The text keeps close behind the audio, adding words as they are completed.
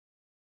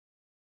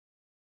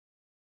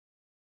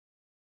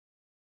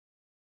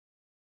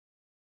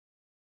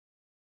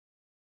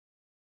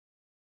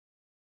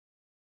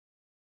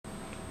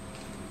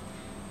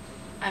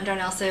I'm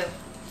Darnell Sue.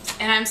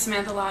 And I'm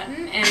Samantha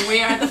Lawton, and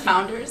we are the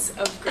founders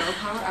of Girl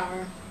Power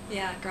Hour.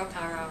 Yeah, Girl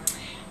Power Hour.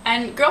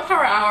 And Girl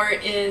Power Hour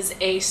is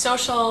a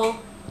social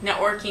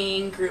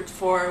networking group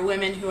for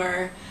women who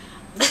are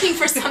looking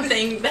for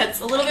something that's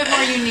a little bit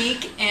more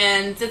unique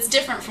and that's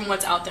different from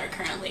what's out there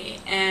currently.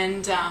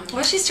 And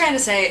what she's trying to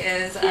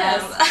say is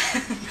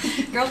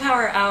yes. Girl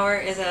Power Hour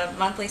is a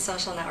monthly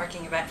social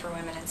networking event for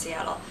women in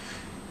Seattle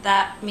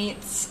that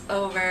meets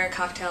over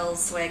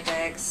cocktails, swag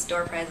bags,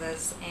 door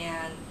prizes,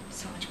 and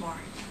so much more.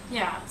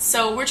 Yeah,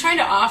 so we're trying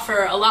to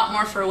offer a lot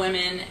more for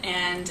women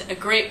and a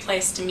great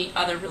place to meet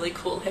other really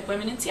cool hip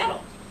women in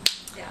Seattle.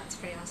 Yeah, it's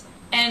pretty awesome.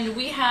 And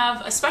we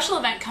have a special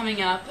event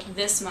coming up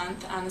this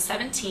month on the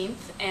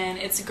 17th, and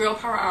it's Girl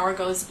Power Hour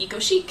Goes Eco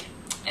Chic.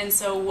 And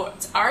so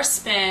what's our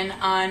spin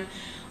on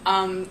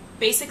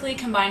basically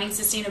combining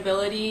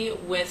sustainability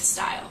with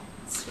style.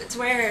 It's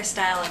where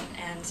style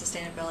and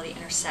sustainability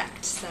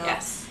intersect. So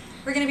yes.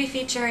 We're going to be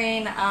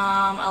featuring a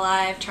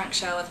live trunk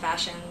show with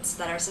fashions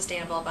that are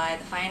sustainable by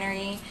The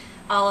Finery,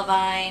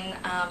 Olivine,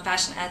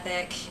 Fashion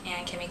Ethic,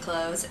 and Kimmy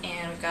Clothes.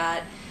 And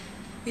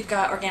we've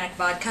got organic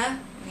vodka.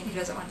 I mean, who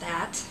doesn't want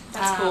that?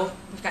 That's cool.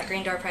 We've got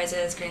green door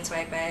prizes, green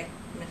swag bag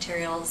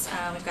materials.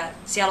 We've got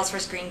Seattle's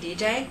first green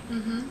DJ.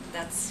 Mm-hmm.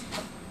 That's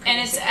and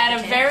it's at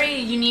a very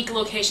unique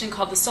location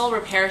called the Soul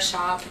Repair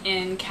Shop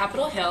in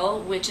Capitol Hill,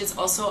 which is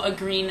also a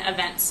green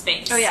event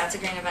space. Oh yeah, it's a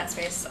green event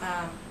space.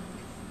 I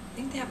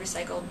think they have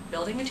recycled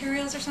building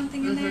materials or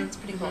something in there. It's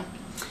pretty cool.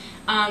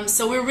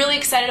 So we're really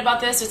excited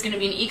about this. There's going to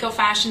be an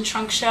eco-fashion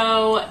trunk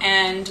show,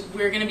 and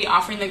we're going to be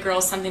offering the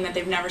girls something that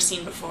they've never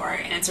seen before.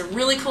 And it's a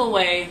really cool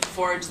way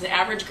for the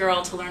average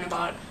girl to learn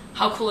about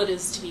how cool it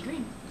is to be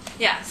green.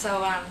 Yeah,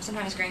 so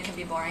sometimes green can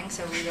be boring,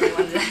 so we really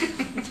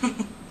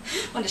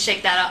wanted to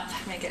shake that up,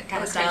 make it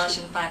kind of stylish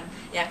and fun.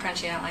 Yeah,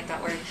 crunchy, I don't like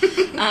that word.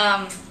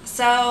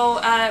 So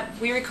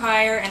we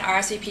require an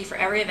RSVP for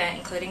every event,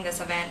 including this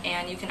event,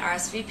 and you can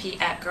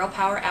RSVP at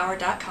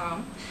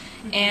girlpowerhour.com.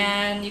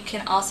 And you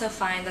can also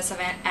find this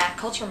event at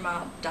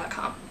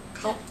culturemob.com.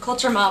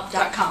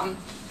 Culturemob.com.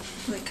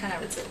 Like kind of,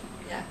 That's it.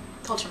 Yeah.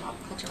 Culture Mob.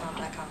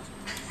 Culturemob.com.